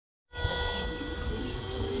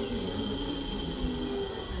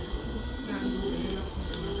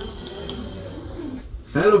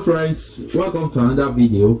Hello friends, welcome to another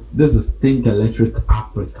video. This is Think Electric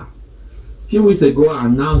Africa. A few weeks ago I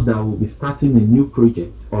announced that I will be starting a new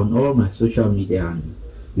project on all my social media handles.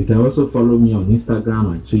 You can also follow me on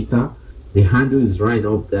Instagram and Twitter. The handle is right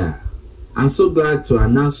up there. I'm so glad to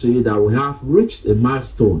announce to you that we have reached a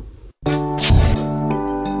milestone.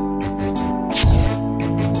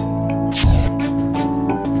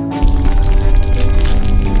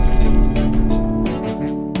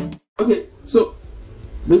 Okay, so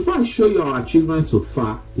before I show you our achievements so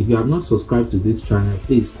far, if you have not subscribed to this channel,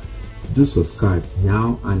 please do subscribe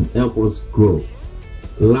now and help us grow.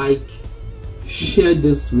 Like, share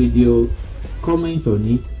this video, comment on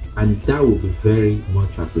it, and that will be very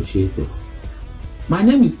much appreciated. My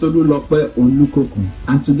name is Tolulope Olukoku,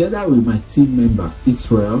 and together with my team member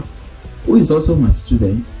Israel, who is also my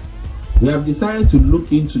student, we have decided to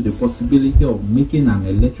look into the possibility of making an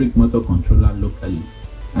electric motor controller locally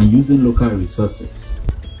and using local resources.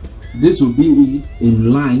 This will be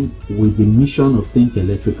in line with the mission of Think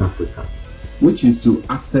Electric Africa, which is to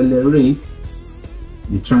accelerate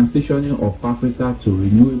the transitioning of Africa to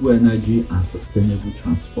renewable energy and sustainable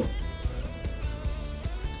transport.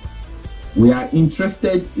 We are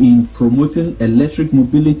interested in promoting electric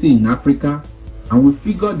mobility in Africa, and we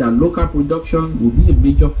figured that local production will be a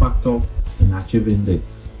major factor in achieving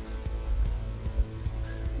this.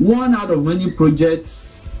 One out of many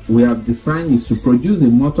projects we have designed is to produce a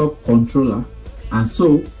motor controller, and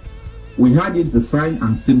so we had it designed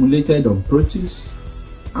and simulated on Pro Tools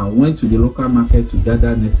and went to the local market to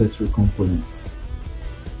gather necessary components.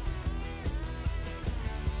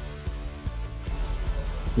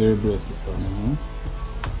 Variable resistors,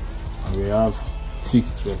 and we have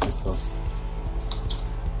fixed resistors.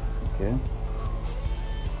 Okay.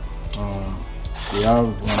 We have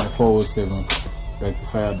 1407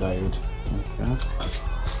 rectifier diode. Okay.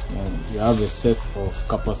 And we have a set of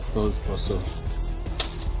capacitors also.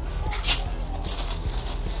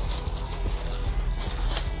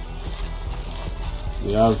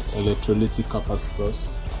 We have electrolytic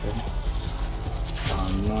capacitors, okay,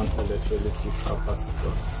 and non-electrolytic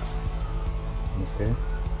capacitors. Okay.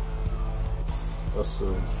 Also,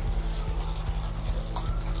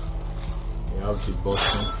 we have the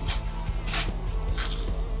buttons,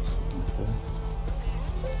 okay,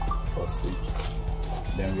 for switch.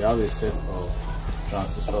 Then we have a set of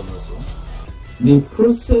transistors also. The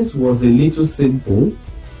process was a little simple.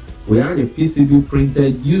 We had a PCB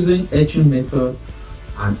printed using etching method,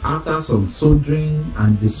 and after some soldering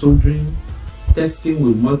and desoldering, testing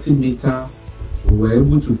with multimeter, we were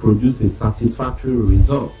able to produce a satisfactory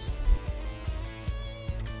result.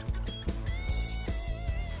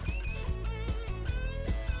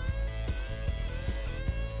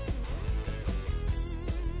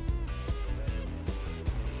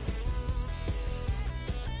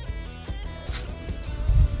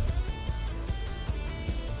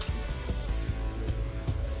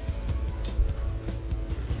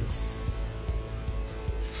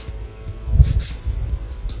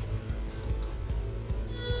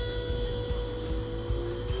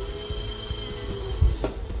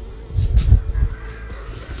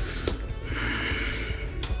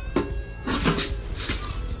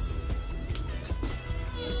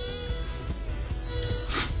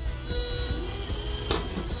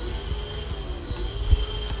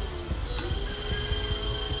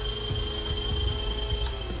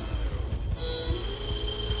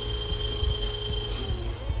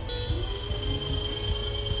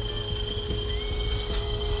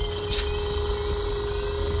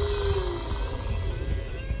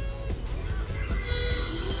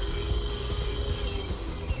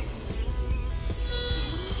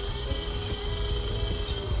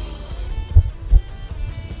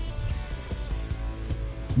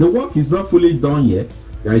 The work is not fully done yet.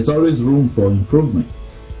 There is always room for improvement.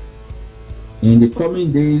 In the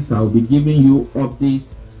coming days, I will be giving you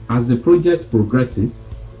updates as the project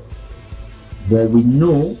progresses, but we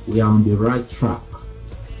know we are on the right track.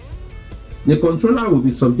 The controller will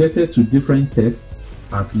be subjected to different tests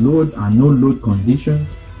at load and no load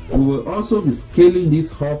conditions. We will also be scaling this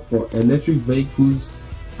hub for electric vehicles,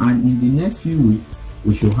 and in the next few weeks,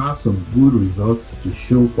 we should have some good results to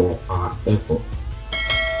show for our effort.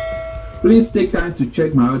 Please take time to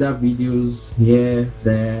check my other videos here,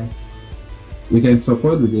 there. You can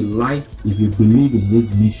support with a like if you believe in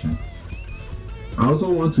this mission. I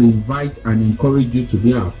also want to invite and encourage you to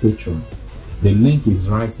be our patron. The link is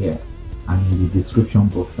right here and in the description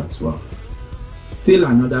box as well. Till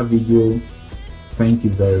another video, thank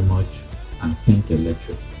you very much and think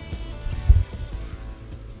electric.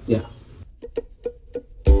 Yeah.